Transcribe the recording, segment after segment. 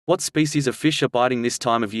What species of fish are biting this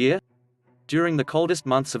time of year? During the coldest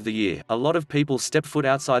months of the year, a lot of people step foot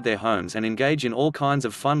outside their homes and engage in all kinds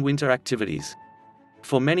of fun winter activities.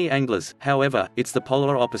 For many anglers, however, it's the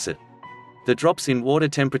polar opposite. The drops in water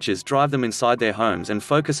temperatures drive them inside their homes and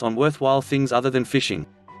focus on worthwhile things other than fishing.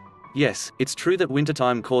 Yes, it's true that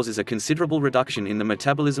wintertime causes a considerable reduction in the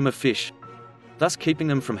metabolism of fish, thus keeping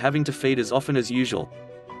them from having to feed as often as usual.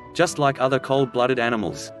 Just like other cold-blooded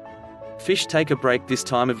animals, fish take a break this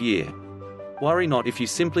time of year. Worry not if you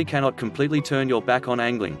simply cannot completely turn your back on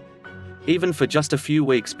angling, even for just a few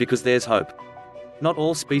weeks, because there's hope. Not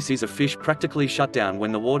all species of fish practically shut down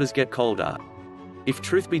when the waters get colder. If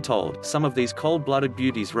truth be told, some of these cold-blooded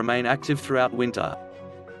beauties remain active throughout winter.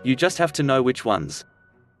 You just have to know which ones.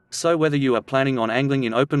 So whether you are planning on angling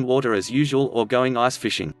in open water as usual or going ice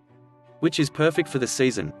fishing, which is perfect for the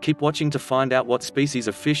season, keep watching to find out what species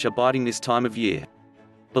of fish are biting this time of year.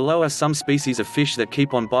 Below are some species of fish that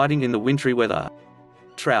keep on biting in the wintry weather.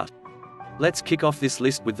 Trout. Let's kick off this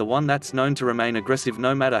list with the one that's known to remain aggressive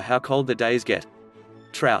no matter how cold the days get.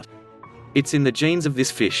 Trout. It's in the genes of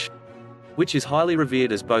this fish, which is highly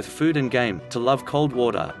revered as both food and game, to love cold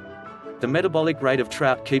water. The metabolic rate of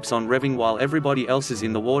trout keeps on revving while everybody else's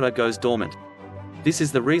in the water goes dormant. This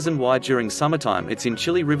is the reason why during summertime it's in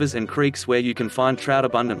chilly rivers and creeks where you can find trout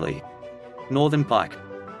abundantly. Northern pike.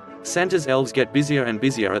 Santa's elves get busier and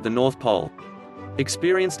busier at the North Pole.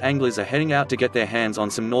 Experienced anglers are heading out to get their hands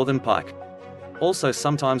on some northern pike, also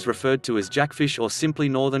sometimes referred to as jackfish or simply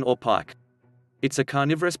northern or pike. It's a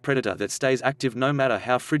carnivorous predator that stays active no matter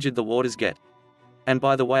how frigid the waters get. And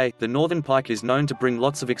by the way, the northern pike is known to bring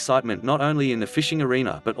lots of excitement not only in the fishing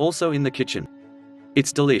arena but also in the kitchen.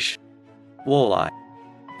 It's delish. Walleye.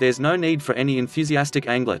 There's no need for any enthusiastic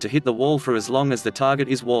angler to hit the wall for as long as the target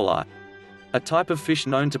is walleye, a type of fish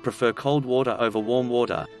known to prefer cold water over warm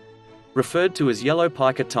water, referred to as yellow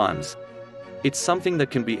pike at times. It's something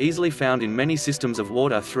that can be easily found in many systems of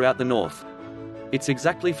water throughout the north. It's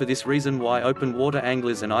exactly for this reason why open water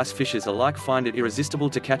anglers and ice fishers alike find it irresistible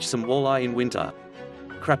to catch some walleye in winter.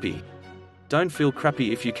 Crappie. Don't feel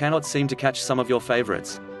crappy if you cannot seem to catch some of your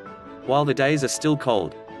favorites. While the days are still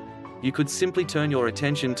cold, you could simply turn your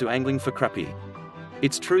attention to angling for crappie.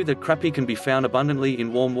 It's true that crappie can be found abundantly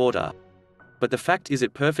in warm water, but the fact is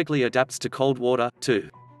it perfectly adapts to cold water,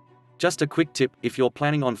 too. Just a quick tip, if you're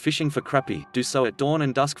planning on fishing for crappie, do so at dawn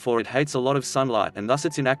and dusk, for it hates a lot of sunlight and thus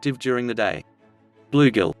it's inactive during the day.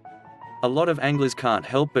 Bluegill. A lot of anglers can't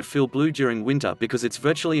help but feel blue during winter because it's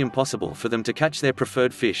virtually impossible for them to catch their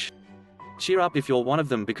preferred fish. Cheer up if you're one of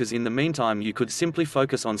them, because in the meantime you could simply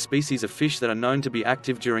focus on species of fish that are known to be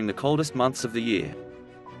active during the coldest months of the year.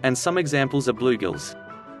 And some examples are bluegills.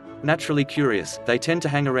 Naturally curious, they tend to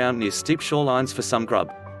hang around near steep shorelines for some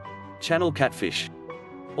grub. Channel catfish.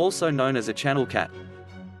 Also known as a channel cat.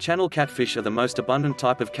 Channel catfish are the most abundant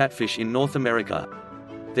type of catfish in North America.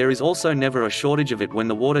 There is also never a shortage of it when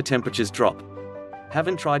the water temperatures drop.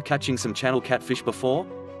 Haven't tried catching some channel catfish before?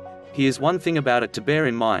 Here's one thing about it to bear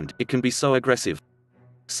in mind: it can be so aggressive.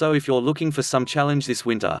 So if you're looking for some challenge this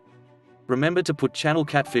winter, remember to put channel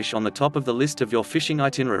catfish on the top of the list of your fishing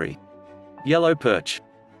itinerary. Yellow perch.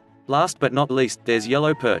 Last but not least, there's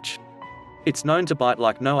yellow perch. It's known to bite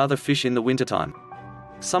like no other fish in the wintertime.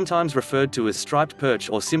 Sometimes referred to as striped perch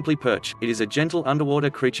or simply perch, it is a gentle underwater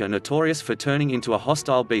creature notorious for turning into a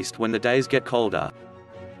hostile beast when the days get colder.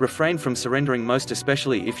 Refrain from surrendering, most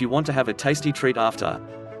especially if you want to have a tasty treat after.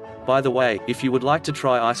 By the way, if you would like to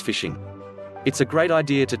try ice fishing, it's a great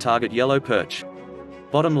idea to target yellow perch.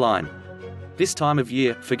 Bottom line: this time of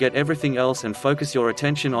year, forget everything else and focus your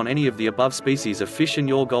attention on any of the above species of fish and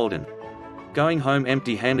you're golden. Going home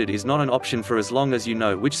empty-handed is not an option for as long as you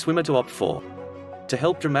know which swimmer to opt for. To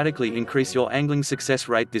help dramatically increase your angling success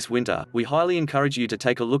rate this winter, we highly encourage you to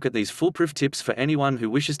take a look at these foolproof tips for anyone who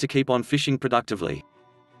wishes to keep on fishing productively.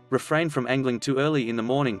 Refrain from angling too early in the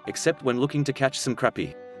morning, except when looking to catch some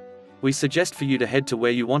crappie. We suggest for you to head to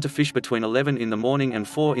where you want to fish between 11 in the morning and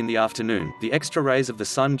 4 in the afternoon. The extra rays of the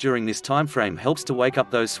sun during this time frame helps to wake up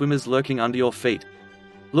those swimmers lurking under your feet.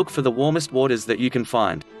 Look for the warmest waters that you can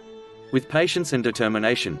find. With patience and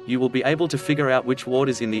determination, you will be able to figure out which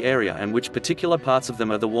waters in the area and which particular parts of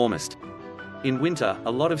them are the warmest. In winter,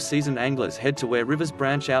 a lot of seasoned anglers head to where rivers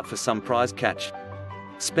branch out for some prized catch.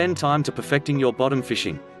 Spend time to perfecting your bottom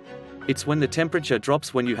fishing. It's when the temperature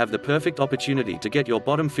drops when you have the perfect opportunity to get your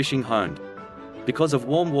bottom fishing honed. Because of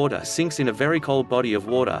warm water sinks in a very cold body of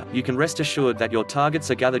water, you can rest assured that your targets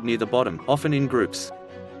are gathered near the bottom, often in groups.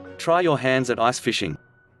 Try your hands at ice fishing.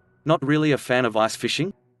 Not really a fan of ice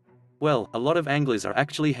fishing? Well, a lot of anglers are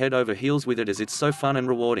actually head over heels with it as it's so fun and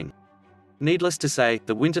rewarding. Needless to say,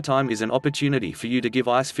 the wintertime is an opportunity for you to give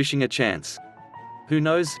ice fishing a chance. Who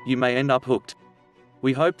knows, you may end up hooked.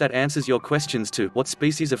 We hope that answers your questions to what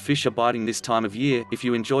species of fish are biting this time of year. If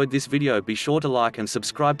you enjoyed this video, be sure to like and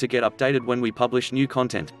subscribe to get updated when we publish new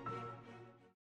content.